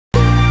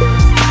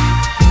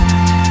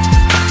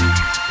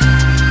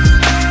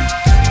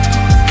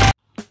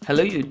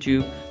Hello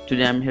YouTube,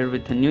 today I'm here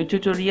with a new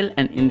tutorial,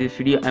 and in this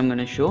video I'm going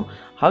to show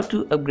how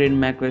to upgrade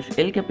macOS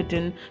El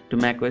Capitan to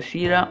macOS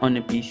Sierra on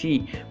a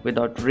PC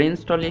without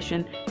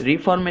reinstallation,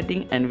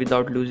 reformatting and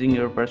without losing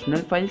your personal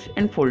files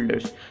and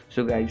folders.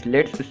 So guys,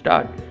 let's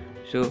start.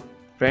 So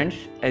friends,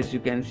 as you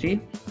can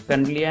see,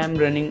 currently I am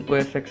running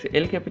OS X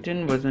El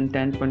Capitan version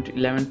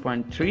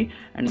 10.11.3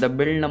 and the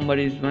build number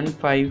is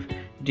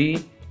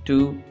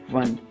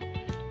 15D21.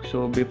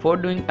 So before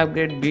doing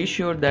upgrade, be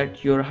sure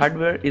that your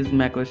hardware is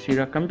macOS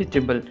Sierra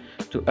compatible.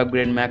 To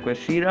upgrade macOS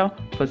Sierra,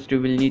 first you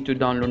will need to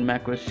download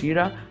macOS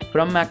Sierra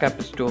from Mac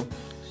App Store.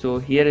 So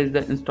here is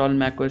the install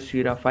macOS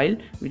Sierra file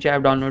which I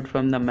have downloaded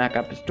from the Mac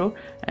App Store,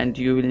 and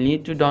you will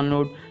need to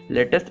download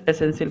latest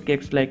essential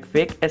kits like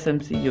fake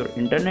SMC, your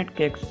internet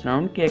kits,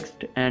 sound kits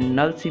and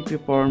null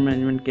CPU power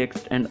management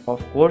kits, and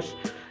of course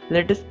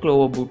latest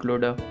Clover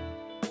bootloader.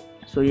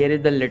 So here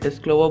is the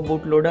latest Clover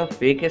bootloader,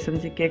 fake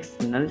SMC kits,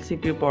 null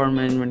CPU power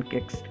management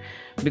kits,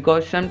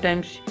 because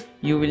sometimes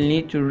you will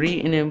need to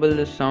re-enable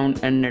the sound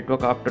and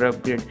network after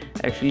upgrade.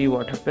 Actually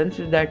what happens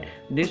is that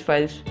these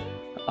files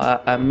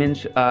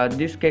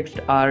these kits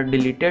are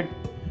deleted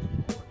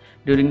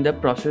during the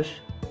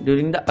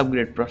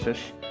upgrade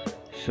process.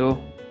 So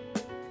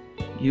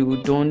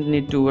you don't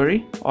need to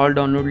worry, all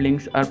download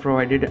links are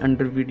provided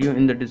under video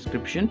in the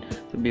description.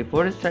 So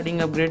before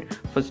starting upgrade,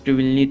 first you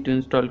will need to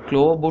install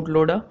Clover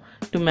bootloader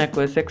to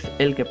macOS X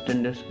El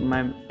Capitan disk.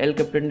 My El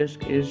Capitan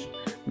disk is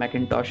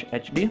Hackintosh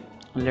HD.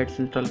 Let's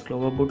install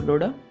Clover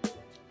bootloader.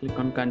 Click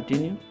on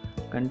continue,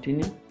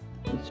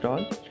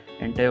 install,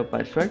 enter your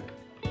password.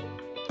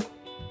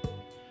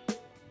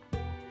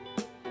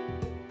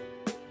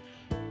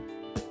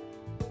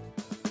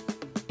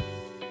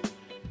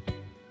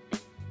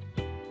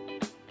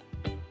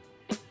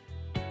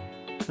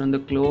 The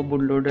Clover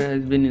bootloader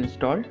has been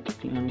installed.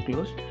 Click on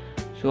close.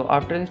 So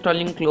after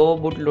installing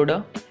Clover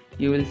bootloader,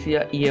 you will see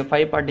a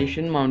EFI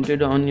partition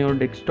mounted on your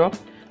desktop.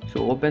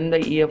 So open the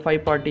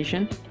EFI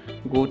partition,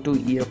 go to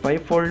EFI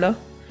folder,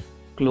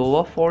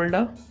 Clover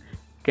folder,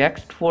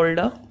 Text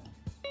folder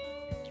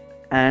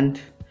and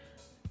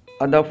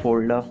other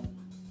folder.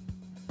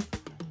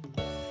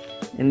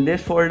 In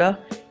this folder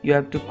you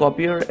have to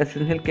copy your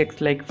essential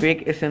kits like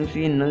fake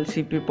SMC, null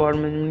CPU power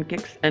management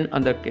kits and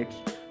other kits.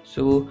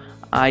 So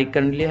I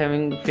currently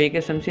having fake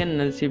SMC and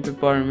null CPU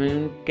power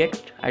management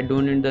kits. I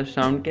don't need the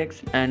sound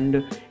kits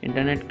and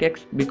internet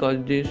kits because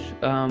these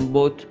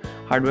both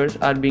hardwares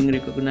are being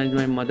recognized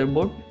by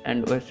Motherboard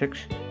and OS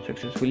X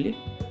successfully.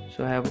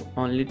 So I have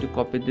only to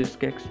copy this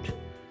text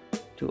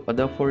to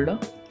other folder.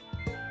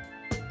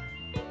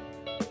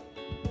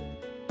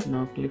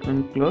 Now click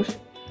on close.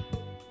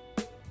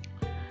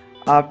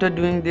 After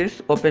doing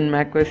this, open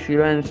macOS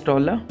Sierra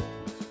installer.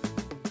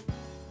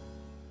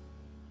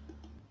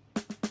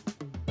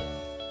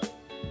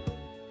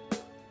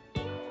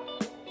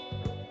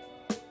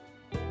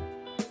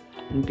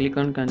 And click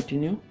on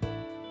continue,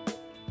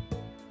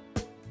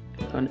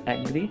 click on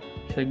agree,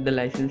 select the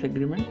license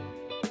agreement,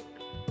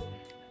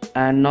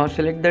 and now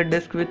select the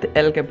disk with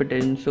El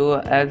Capitan.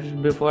 So as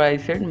before I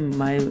said,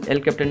 my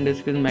El Capitan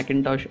disk is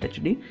Hackintosh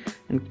HD,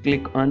 and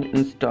click on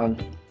install,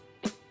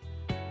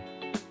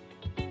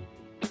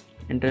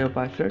 enter your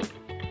password.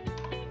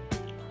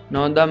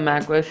 Now the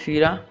macOS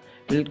Sierra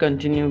will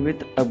continue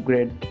with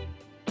upgrade.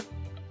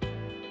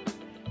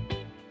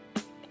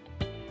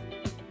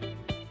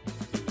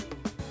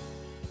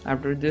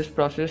 After this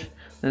process,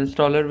 the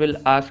installer will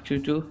ask you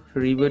to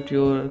reboot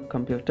your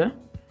computer.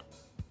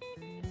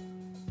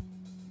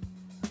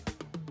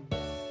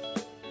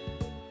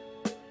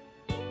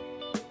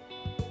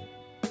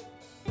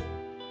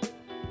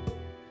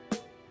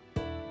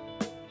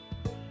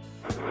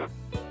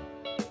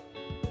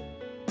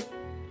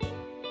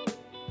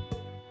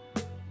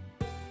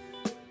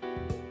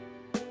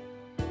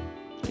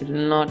 It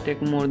will not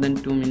take more than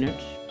 2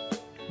 minutes.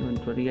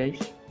 Don't worry guys.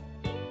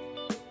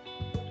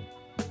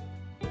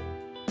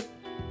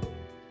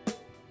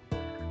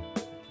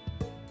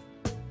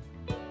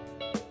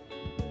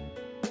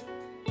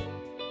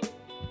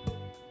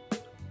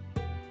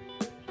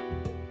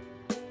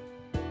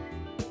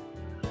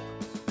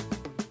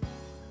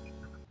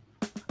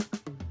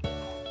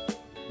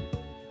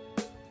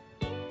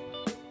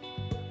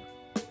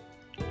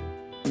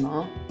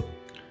 Now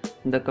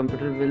the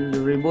computer will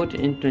reboot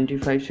in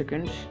 25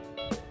 seconds.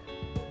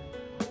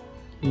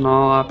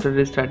 Now after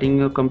restarting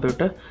your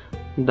computer,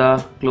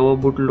 the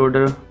Clover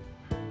bootloader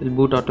will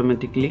boot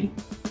automatically.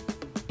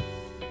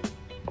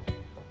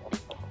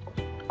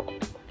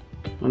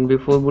 And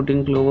before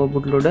booting Clover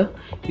bootloader,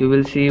 you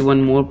will see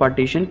one more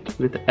partition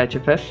with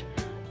HFS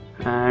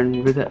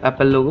and with the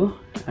Apple logo,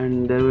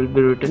 and there will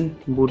be written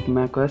boot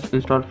macOS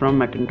installed from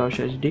Hackintosh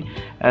HD.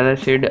 As I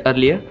said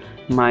earlier,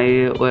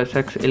 my OS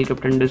X El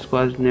Capitan disk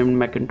was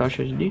named Hackintosh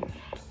HD.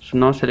 So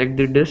now select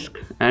the disk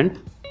and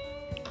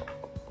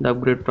the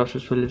upgrade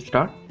process will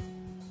start.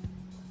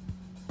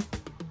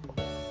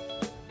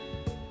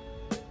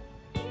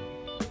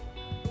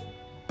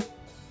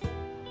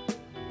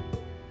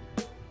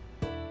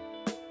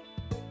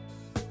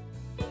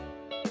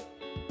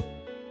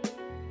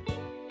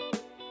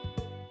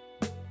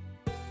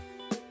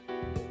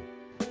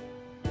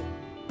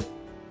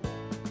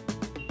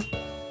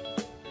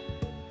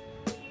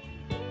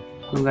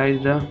 So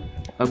guys, the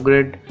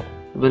upgrade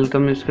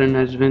welcome screen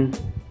has been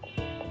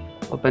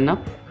open up.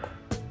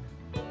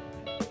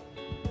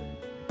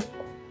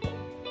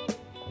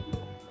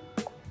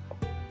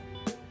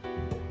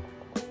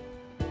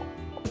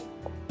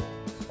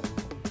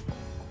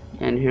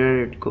 And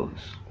here it goes.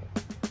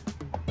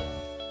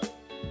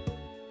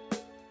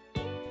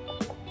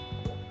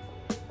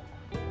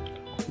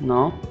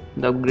 Now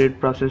the upgrade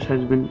process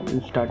has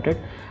been started,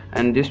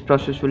 and this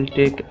process will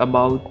take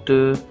about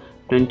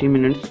 20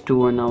 minutes to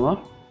 1 hour.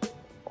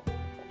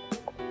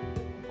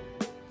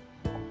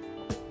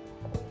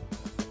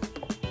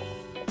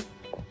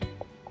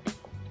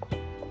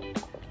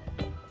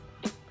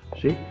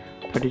 See,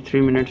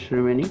 33 minutes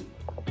remaining.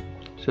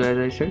 So as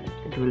I said,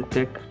 it will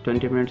take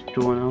 20 minutes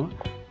to 1 hour.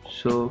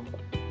 So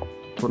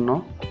for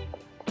now,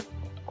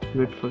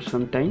 wait for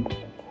some time.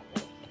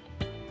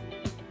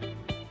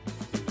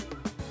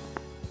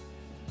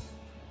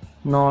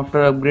 Now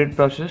after upgrade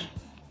process,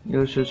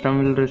 your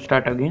system will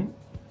restart again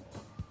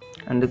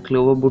and the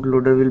Clover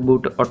bootloader will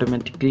boot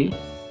automatically.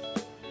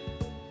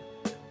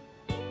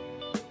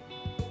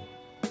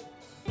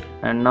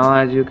 And now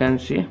as you can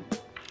see,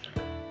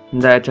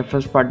 the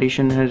HFS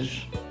partition has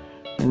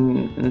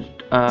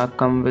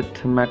come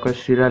with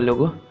macOS Sierra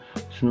logo.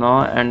 So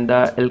now, and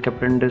the El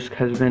Capitan disk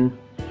has been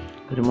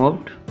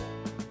removed.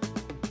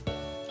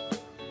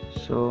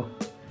 So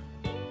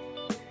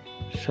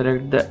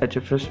select the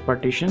HFS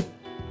partition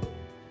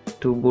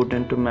to boot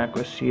into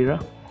macOS Sierra.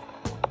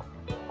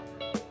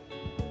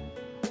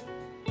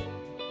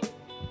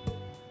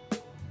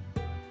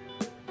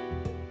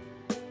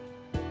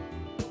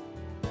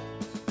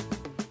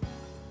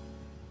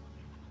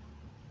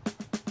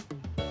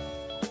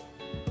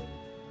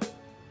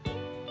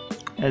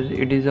 As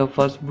it is a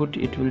first boot,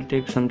 it will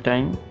take some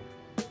time.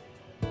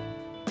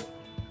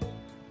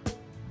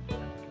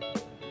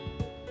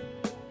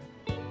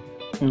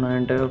 Now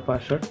enter your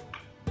password.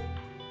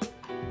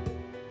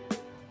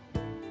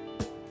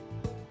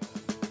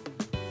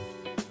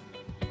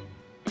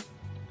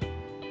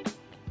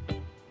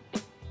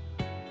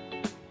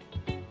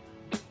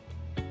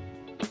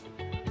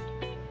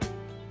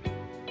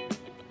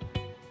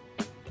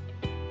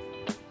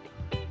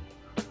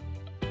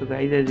 So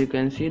guys, as you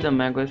can see, the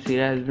macOS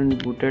Sierra has been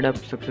booted up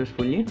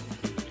successfully.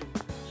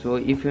 So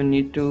if you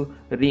need to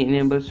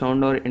re-enable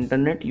sound or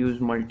internet, use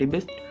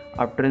multi-bit.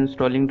 After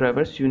installing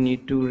drivers, you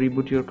need to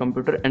reboot your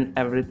computer and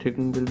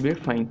everything will be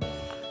fine.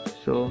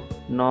 So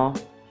now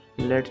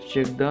let's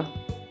check the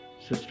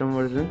system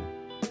version.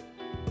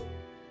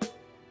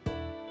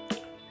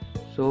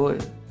 So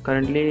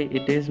currently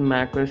it is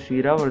macOS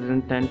Sierra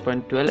version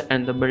 10.12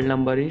 and the build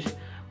number is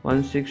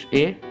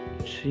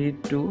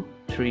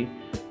 16A323.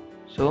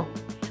 So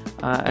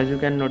as you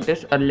can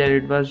notice, earlier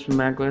it was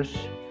macOS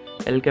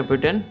El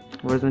Capitan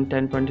version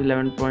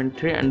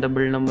 10.11.3 and the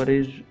build number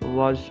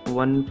was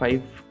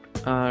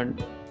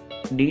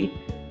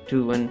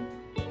 15D21.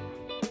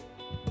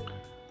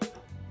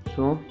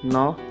 So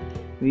now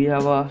we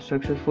have a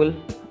successful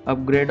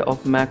upgrade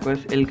of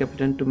macOS El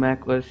Capitan to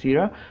macOS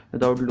Sierra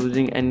without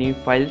losing any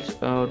files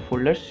or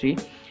folders. See,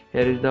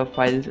 here is the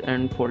files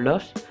and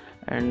folders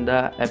and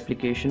the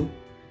application.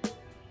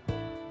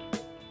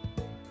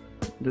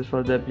 This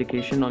was the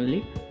application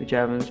only which I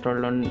have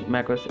installed on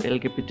macOS El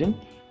Capitan.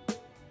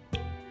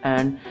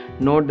 And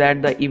note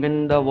that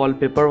even the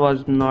wallpaper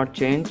was not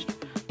changed.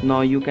 Now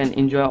you can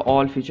enjoy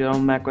all features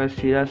of macOS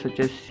Sierra such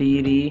as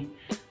Siri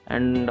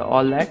and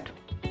all that.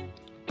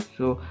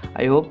 So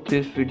I hope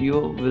this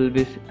video will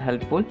be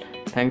helpful.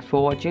 Thanks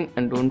for watching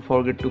and don't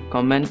forget to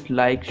comment,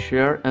 like,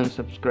 share and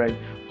subscribe.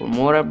 For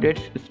more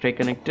updates, stay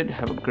connected.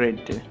 Have a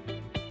great day.